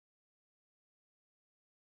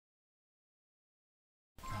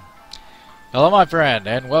Hello, my friend,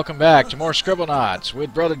 and welcome back to more Scribblenauts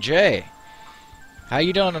with Brother Jay. How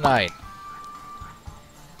you doing tonight?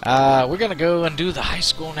 We're gonna go and do the high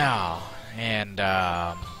school now, and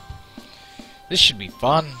this should be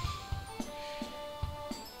fun.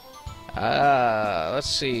 Let's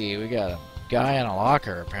see, we got a guy in a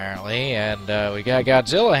locker apparently, and we got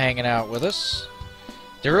Godzilla hanging out with us.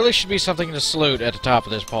 There really should be something to salute at the top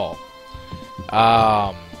of this pole.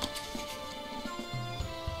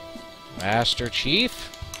 Master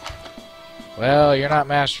Chief? Well, you're not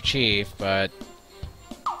Master Chief, but...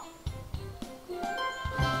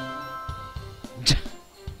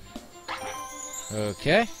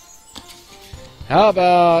 Okay. How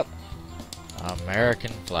about...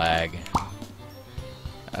 American flag?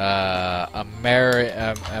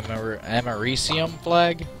 Americium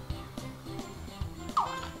flag?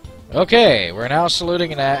 Okay, we're now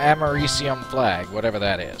saluting an Americium flag, whatever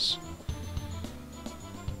that is.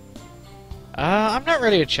 I'm not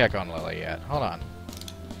ready to check on Lily yet. Hold on.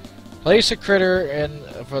 Place a critter in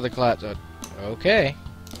for the class. Okay.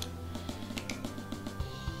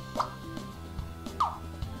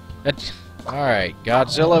 Alright,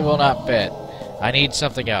 Godzilla will not fit. I need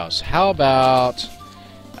something else. How about...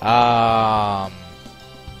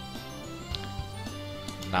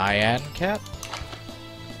 Nyan Cat?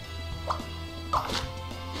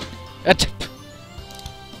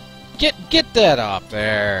 Get that off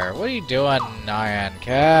there. What are you doing, Nyan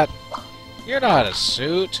Cat? You're not a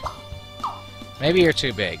suit. Maybe you're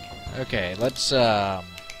too big. Okay, let's, Oh,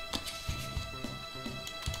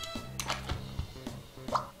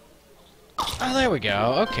 there we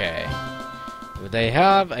go. Okay. They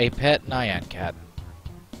have a pet Nyan Cat.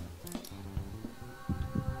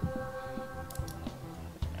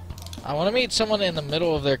 I want to meet someone in the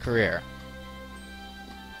middle of their career.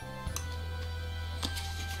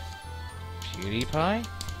 PewDiePie?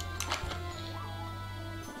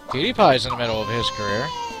 PewDiePie's in the middle of his career.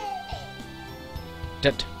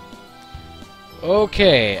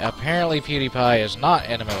 Okay, apparently PewDiePie is not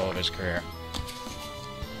in the middle of his career.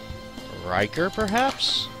 Riker,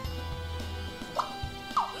 perhaps?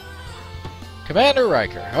 Commander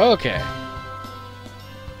Riker, okay.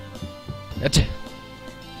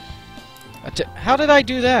 How did I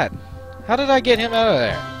do that? How did I get him out of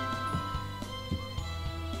there?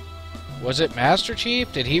 Was it Master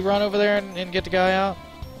Chief? Did he run over there and get the guy out?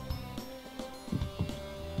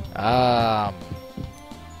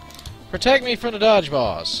 Protect me from the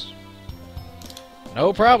dodgeballs.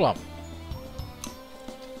 No problem.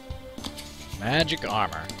 Magic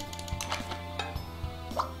armor.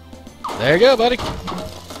 There you go, buddy.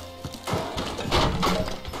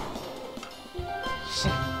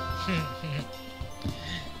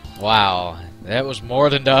 Wow, that was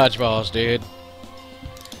more than dodgeballs, dude.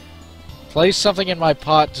 Place something in my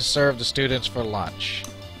pot to serve the students for lunch.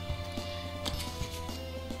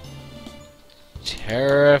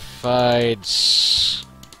 Terrified squid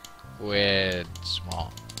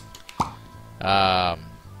small.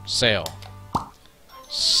 Sail.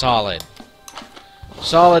 Solid.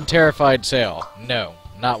 Solid terrified sail. No,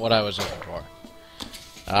 not what I was looking for.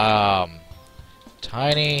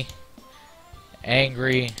 Tiny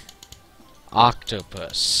angry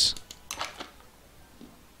octopus.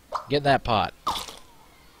 Get in that pot.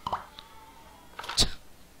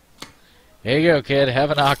 There you go, kid.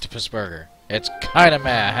 Have an octopus burger. It's kind of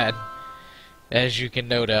mad, as you can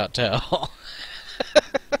no doubt tell.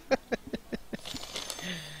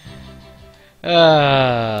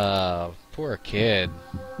 Poor kid.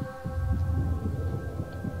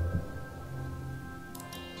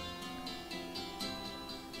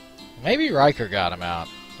 Maybe Riker got him out.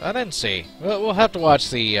 I didn't see. We'll have to watch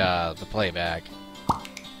the playback.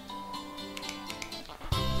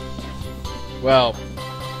 Well,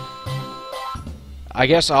 I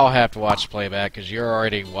guess I'll have to watch the playback because you're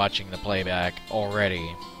already watching the playback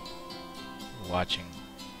already. Watching.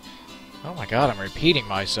 Oh my god, I'm repeating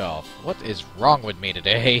myself. What is wrong with me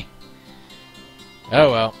today?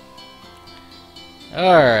 Oh well.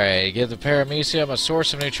 Alright, give the paramecium a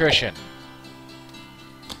source of nutrition.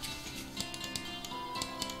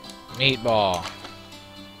 Meatball.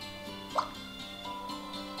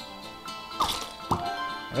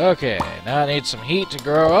 Okay, now I need some heat to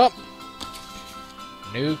grow up.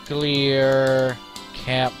 Nuclear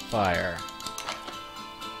campfire.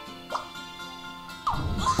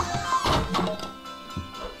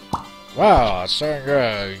 Wow, it's starting to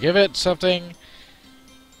grow. Give it something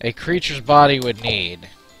a creature's body would need.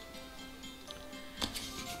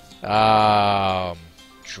 Dragon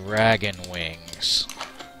wings.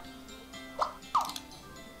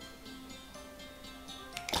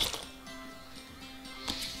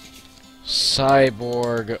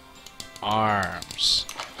 cyborg arms.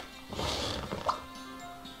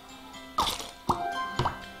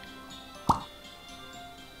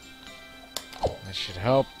 That should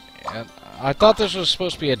help. And I thought this was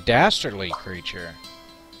supposed to be a dastardly creature.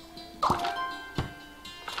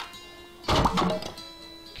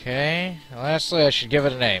 Okay. Lastly, I should give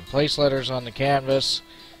it a name. Place letters on the canvas,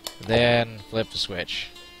 then flip the switch.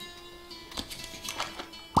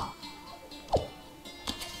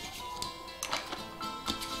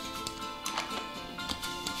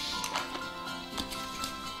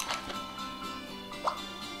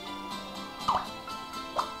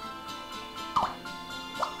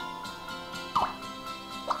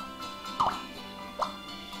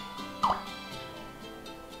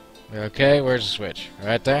 Okay, where's the switch?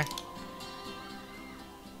 Right there?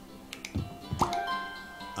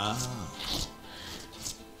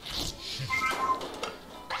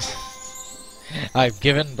 I've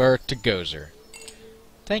given birth to Gozer.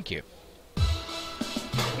 Thank you.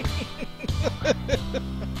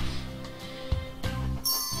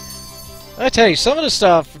 I tell you, some of the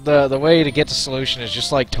stuff, the way to get the solution is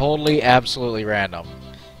just like totally, absolutely random.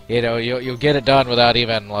 You know, you'll get it done without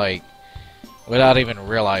even like, without even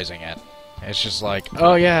realizing it. It's just like,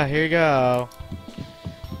 oh yeah, here you go.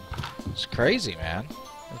 It's crazy, man.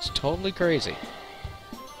 It's totally crazy.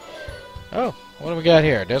 Oh, what do we got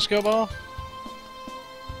here? Disco ball?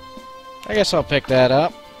 I guess I'll pick that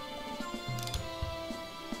up.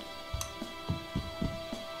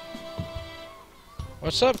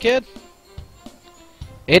 What's up, kid?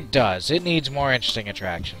 It does. It needs more interesting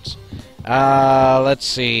attractions. Let's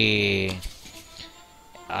see.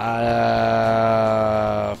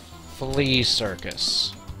 Flea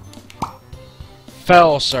Circus.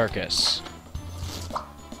 Fell Circus.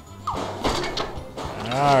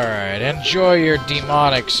 Alright, enjoy your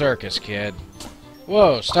demonic circus, kid.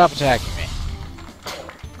 Whoa, stop attacking me.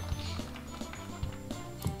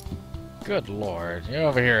 Good lord, you're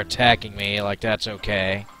over here attacking me like that's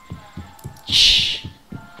okay. Shh.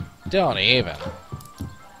 Don't even.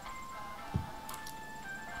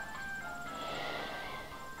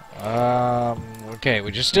 Okay,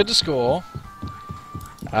 we just did the school.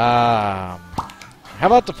 How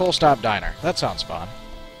about the Full Stop Diner? That sounds fun.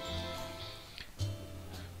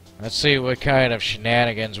 Let's see what kind of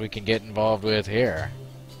shenanigans we can get involved with here.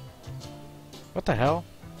 What the hell?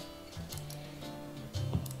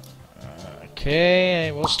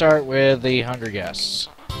 Okay, we'll start with the Hungry Guests.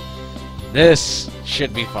 This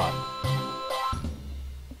should be fun.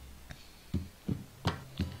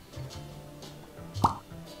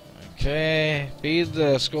 Okay, feed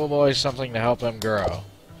the schoolboys something to help them grow.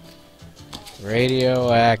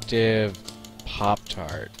 Radioactive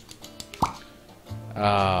Pop-Tart.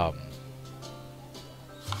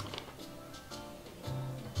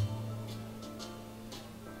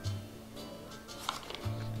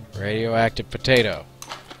 Radioactive potato.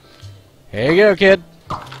 Here you go, kid.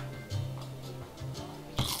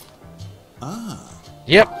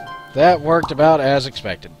 Yep, that worked about as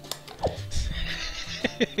expected.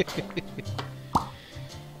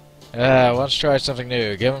 Let's try something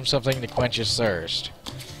new. Give him something to quench his thirst.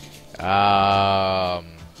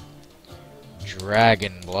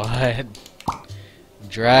 Dragon blood.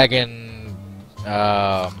 Dragon,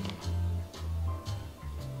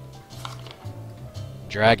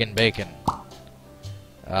 dragon bacon.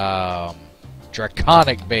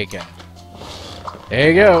 Draconic bacon. There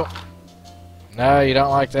you go. No, you don't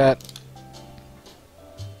like that?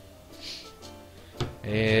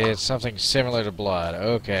 It's something similar to blood.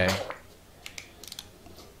 Okay.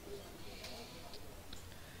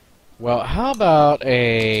 Well, how about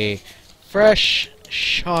a fresh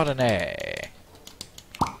Chardonnay?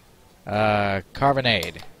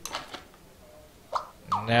 Carbonade.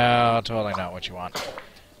 No, totally not what you want.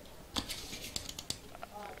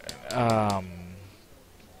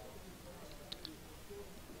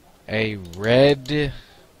 A red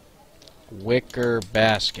wicker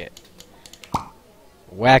basket.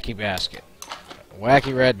 Wacky basket.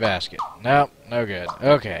 Wacky red basket. Nope, no good.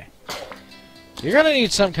 Okay. You're gonna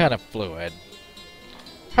need some kind of fluid.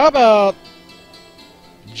 How about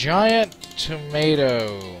giant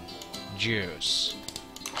tomato juice?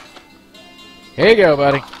 Here you go,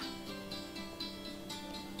 buddy.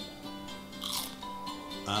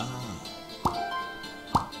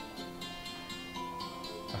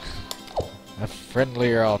 A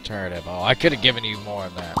friendlier alternative. Oh, I could have given you more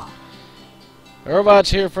than that. The robot's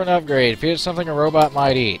here for an upgrade. If it's something a robot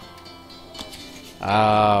might eat.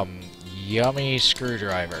 Yummy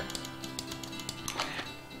screwdriver.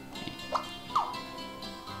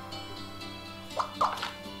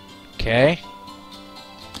 Okay.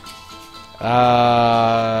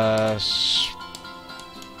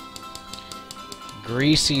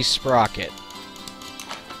 Greasy sprocket.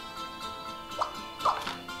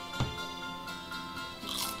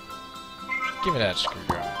 Give me that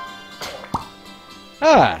screwdriver.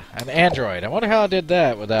 Ah, an android. I wonder how I did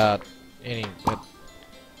that without any...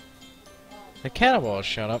 The cannibal has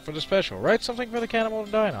shown up for the special. Write something for the cannibal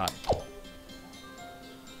to dine on.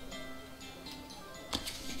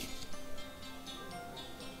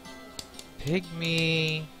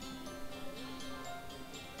 Pygmy...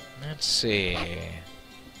 Let's see...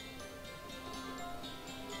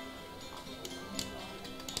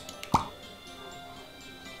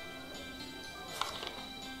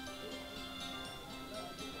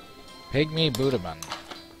 Pygmy Budaman.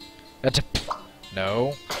 That's a...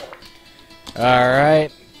 No.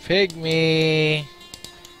 Alright. Pygmy...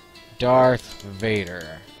 Darth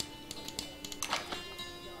Vader.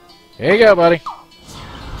 Here you go, buddy.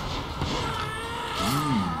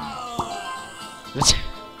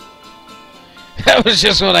 That was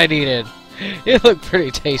just what I needed. It looked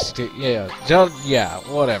pretty tasty. Yeah. Yeah,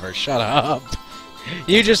 whatever. Shut up.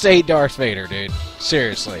 You just ate Darth Vader, dude.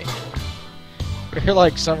 Seriously. You're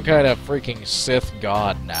like some kind of freaking Sith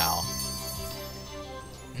god now.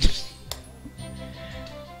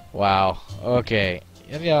 Wow. Okay.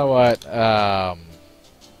 And you know what?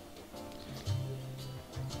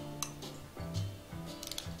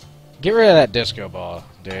 Get rid of that disco ball,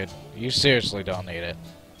 dude. You seriously don't need it.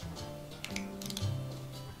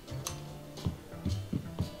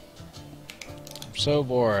 I'm so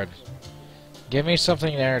bored. Give me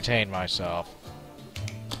something to entertain myself.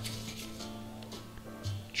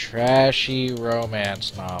 Trashy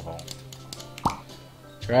romance novel.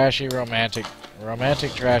 Trashy romantic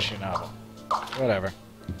trashy novel. Whatever.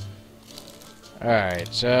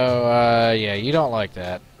 Alright, so, yeah, you don't like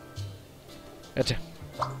that.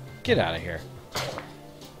 Get out of here.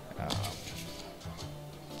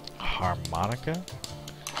 Harmonica?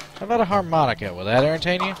 How about a harmonica? Will that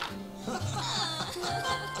entertain you?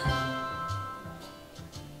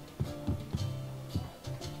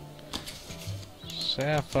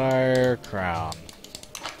 Sapphire crown.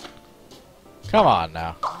 Come on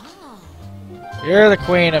now. You're the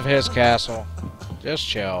queen of his castle. Just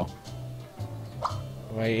chill.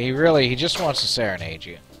 Wait, he just wants to serenade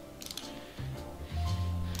you.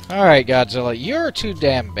 Alright, Godzilla, you're too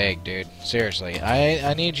damn big, dude. Seriously,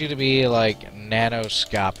 I need you to be, like,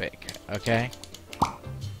 nanoscopic, okay?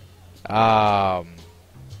 How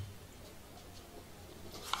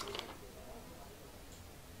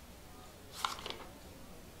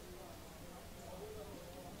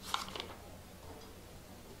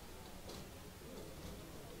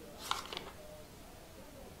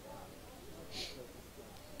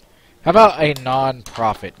about a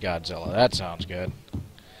non-profit Godzilla? That sounds good.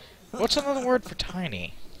 What's another word for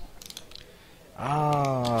tiny?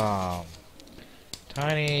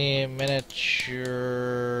 Tiny,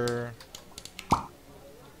 miniature...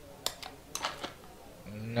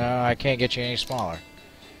 No, I can't get you any smaller.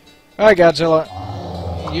 Alright, Godzilla.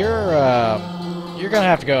 You're gonna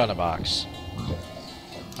have to go in the box.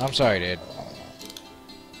 I'm sorry, dude.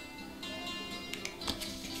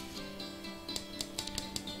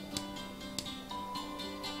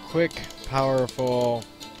 Quick, powerful,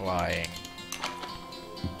 flying.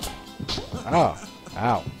 Oh,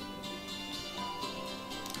 ow.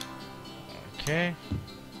 Okay.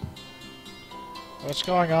 What's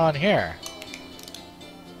going on here?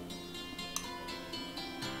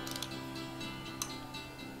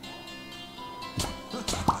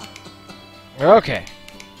 Okay.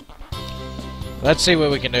 Let's see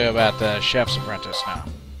what we can do about the chef's apprentice now.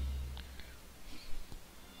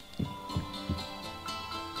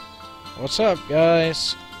 What's up,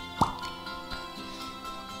 guys?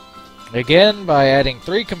 Begin by adding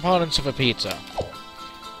 3 components of a pizza.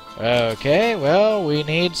 Okay, well, we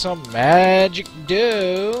need some magic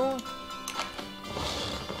dough.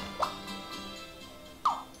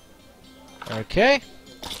 Okay.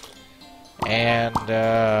 And,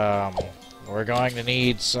 we're going to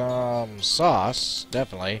need some sauce,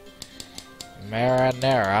 definitely.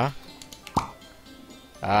 Marinara.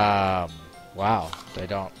 Wow, they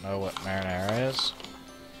don't know what marinara is.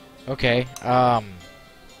 Okay,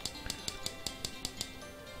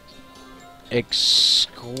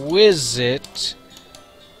 exquisite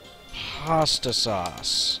pasta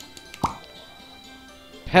sauce.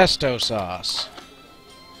 Pesto sauce.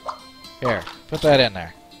 Here, put that in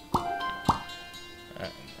there.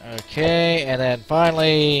 Okay, and then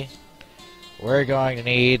finally, we're going to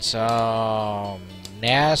need some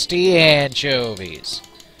nasty anchovies.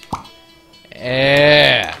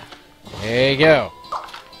 Yeah, there you go.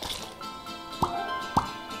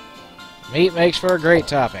 Meat makes for a great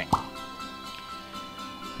topping.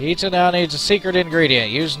 Pizza now needs a secret ingredient.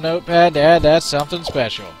 Use Notepad to add that something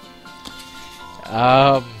special.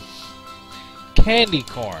 Candy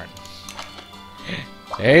corn.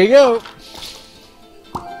 There you go.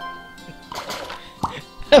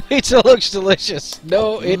 That pizza looks delicious.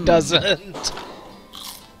 No, it doesn't.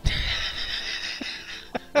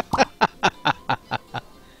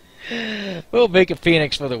 We'll make a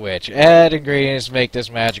phoenix for the witch. Add ingredients to make this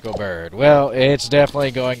magical bird. Well, it's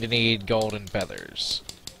definitely going to need golden feathers.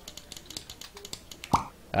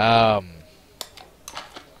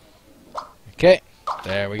 Okay,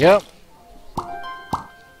 there we go.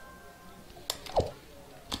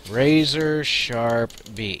 Razor sharp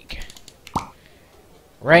beak.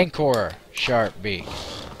 Rancor sharp beak.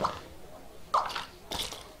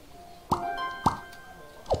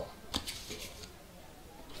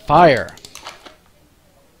 Fire.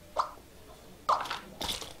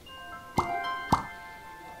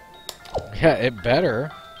 Yeah, it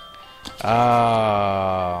better.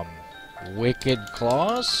 Wicked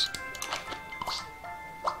claws?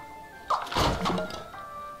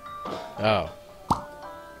 Oh.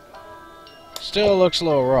 Still looks a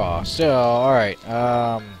little raw. Still, alright.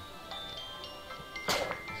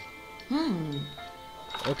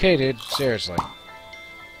 Okay, dude. Seriously.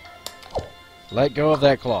 Let go of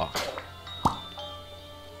that claw.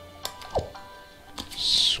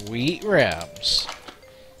 Sweet rims.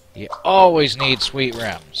 You always need sweet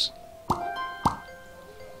rims.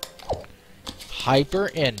 Hyper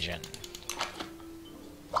engine.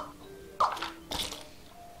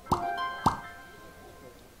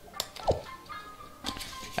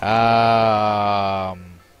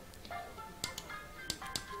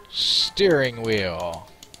 Steering wheel.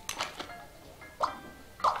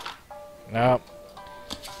 Nope.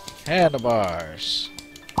 Handlebars.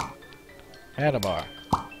 Handlebar.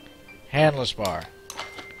 Handless bar.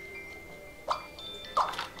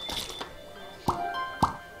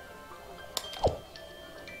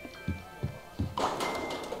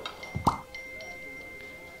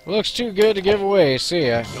 Looks too good to give away. See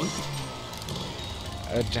ya.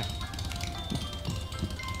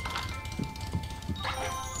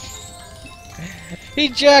 He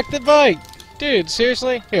jacked the bike! Dude,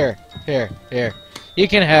 seriously? Here. You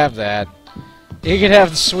can have that. You can have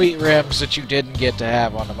the sweet rims that you didn't get to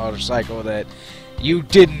have on the motorcycle that you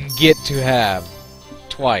didn't get to have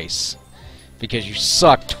twice. Because you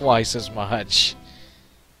suck twice as much.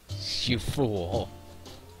 You fool.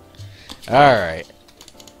 Alright.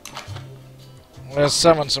 Let's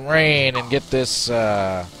summon some rain and get this,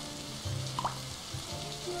 out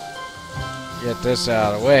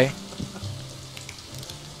of the way.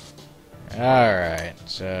 Alright,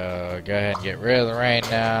 so go ahead and get rid of the rain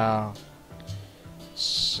now.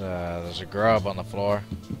 There's a grub on the floor.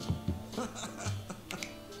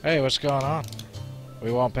 Hey, what's going on?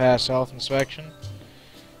 We won't pass health inspection?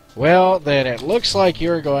 Well, then it looks like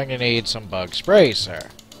you're going to need some bug spray, sir.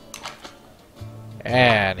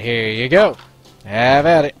 And here you go. Have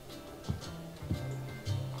at it.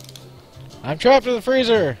 I'm trapped in the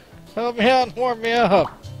freezer. Help me out and warm me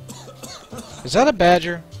up. Is that a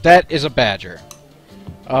badger? That is a badger.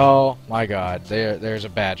 Oh my god. There's a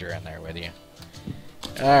badger in there with you.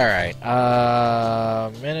 Alright.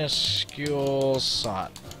 Minuscule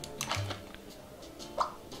sun.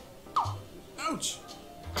 Ouch!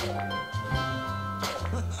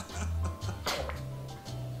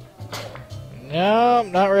 No,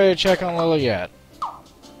 I'm not ready to check on Lily yet.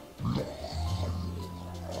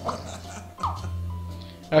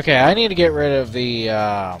 Okay, I need to get rid of the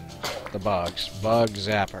bugs. Bug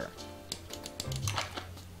zapper.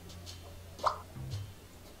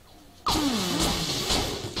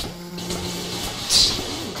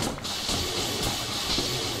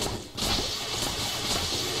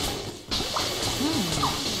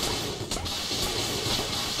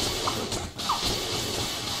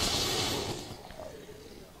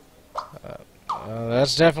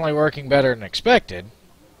 That's definitely working better than expected.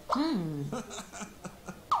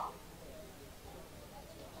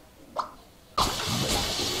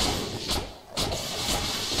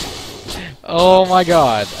 Oh my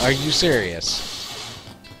god, are you serious?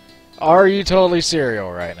 Are you totally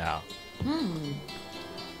serial right now?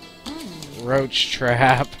 Roach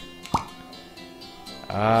trap.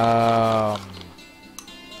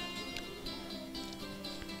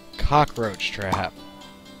 Cockroach trap.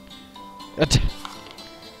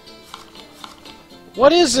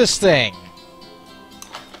 What is this thing?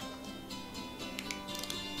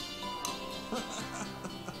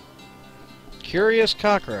 Curious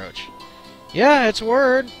cockroach. Yeah, it's a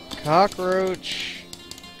word. Cockroach.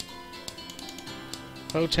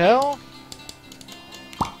 Hotel?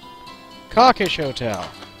 Cockish Hotel.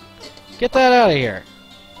 Get that out of here.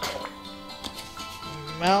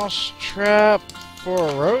 Mouse trap for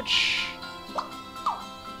a roach?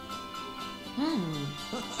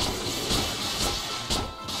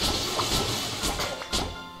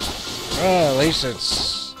 Well, at least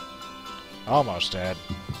it's almost dead.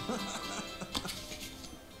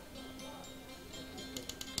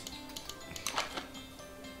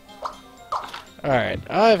 Alright,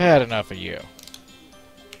 I've had enough of you.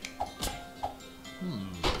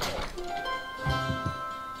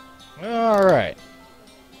 Alright.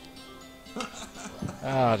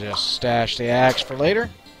 I'll just stash the axe for later.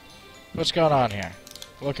 What's going on here?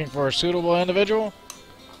 Looking for a suitable individual?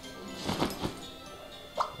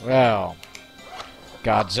 Well,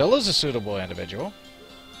 Godzilla's a suitable individual.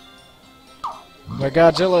 But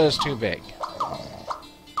Godzilla is too big.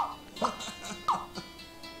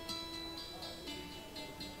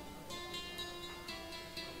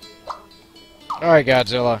 Alright,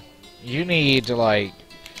 Godzilla. You need to, like,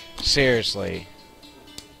 seriously.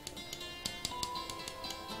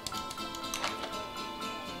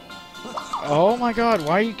 Oh my god,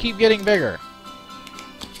 why do you keep getting bigger?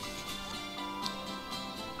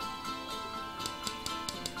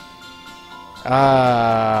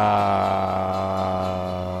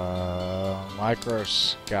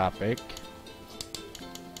 Microscopic.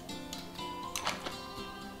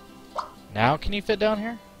 Now can you fit down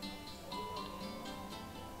here?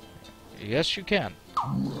 Yes, you can.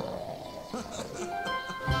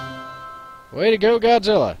 Way to go,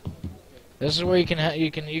 Godzilla! This is where you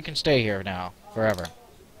can stay here now forever.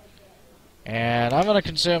 And I'm gonna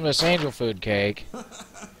consume this angel food cake.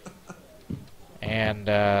 And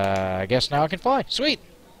I guess now I can fly. Sweet!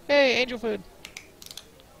 Hey, angel food.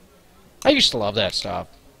 I used to love that stuff.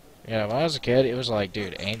 You know, when I was a kid, it was like,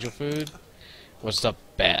 dude, angel food was the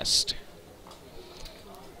best.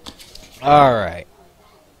 Alright.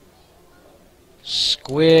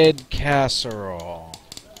 Squid casserole.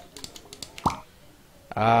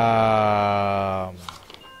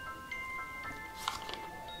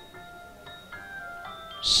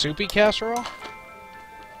 Soupy casserole?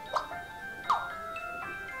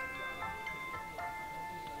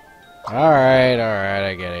 Alright,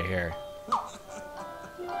 I get it here.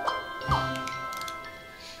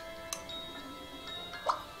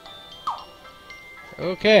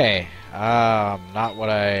 Okay, not what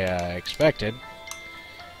I expected.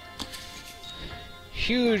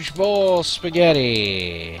 Huge bowl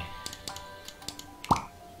spaghetti.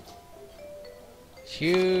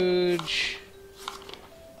 Huge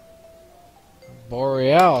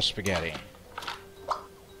boreal spaghetti.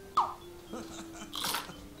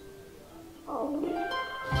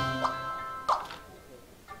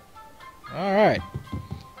 Alright.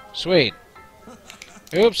 Sweet.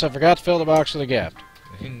 Oops, I forgot to fill the box with a gift.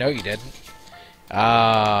 No, you didn't.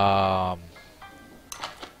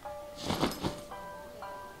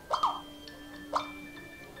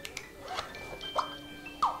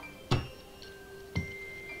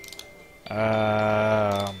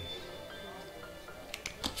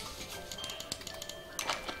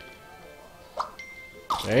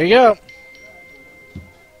 There you go.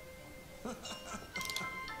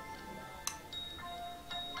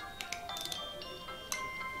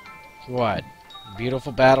 What?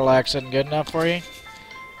 Beautiful battle axe isn't good enough for you?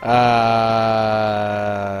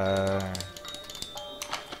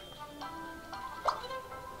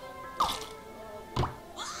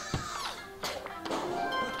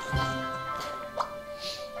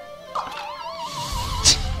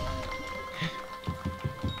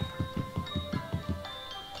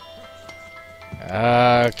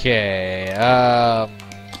 Okay,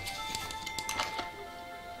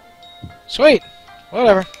 sweet!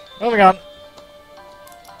 Whatever. Moving on.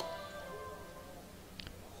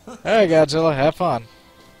 Hey, Godzilla, have fun.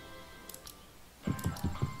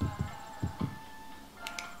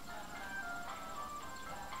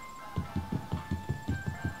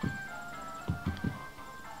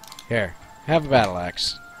 Here, have a battle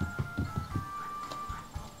axe.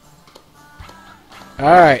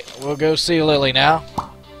 Alright, we'll go see Lily now.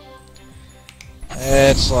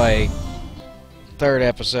 It's like third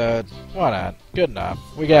episode. Why not? Good enough.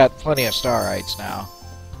 We got plenty of starites now.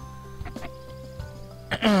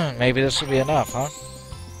 Maybe this will be enough, huh?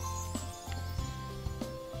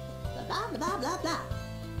 Blah, blah, blah, blah.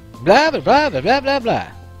 Blah, blah, blah, blah, blah, blah, blah.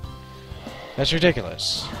 That's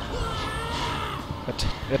ridiculous.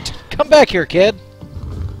 Come back here, kid!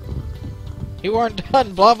 You weren't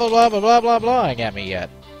done blah, blah, blah, blah, blah, blah, blahing at me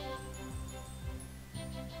yet.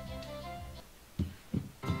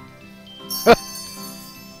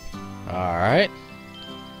 Alright.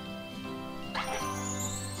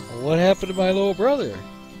 What happened happened to my little brother?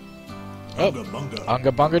 Oh, Bunga bunga.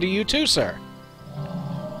 unga bunga to you too, sir.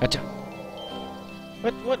 What's a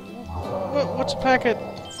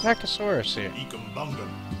Pachysaurus here? Ekum bunga.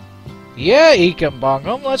 Yeah, Ekum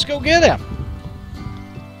Bungum, let's go get him.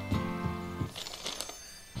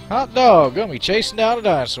 Hot dog, gonna be chasing down a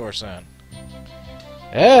dinosaur soon.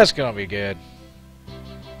 That's gonna be good.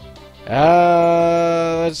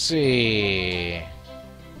 Let's see.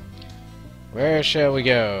 Where shall we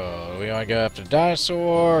go? Do we want to go after the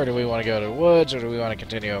dinosaur, or do we want to go to the woods, or do we want to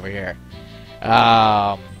continue over here?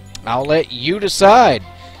 I'll let you decide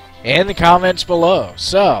in the comments below.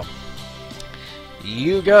 So,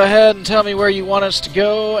 you go ahead and tell me where you want us to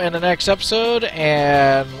go in the next episode,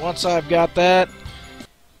 and once I've got that,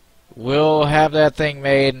 we'll have that thing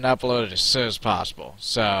made and uploaded as soon as possible.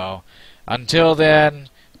 So, until then,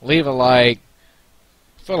 leave a like.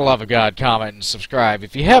 For the love of God, comment and subscribe.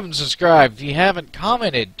 If you haven't subscribed, if you haven't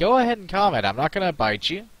commented, go ahead and comment. I'm not going to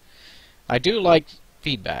bite you. I do like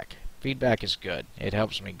feedback. Feedback is good. It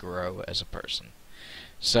helps me grow as a person.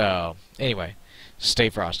 So, anyway,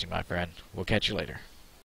 stay frosty, my friend. We'll catch you later.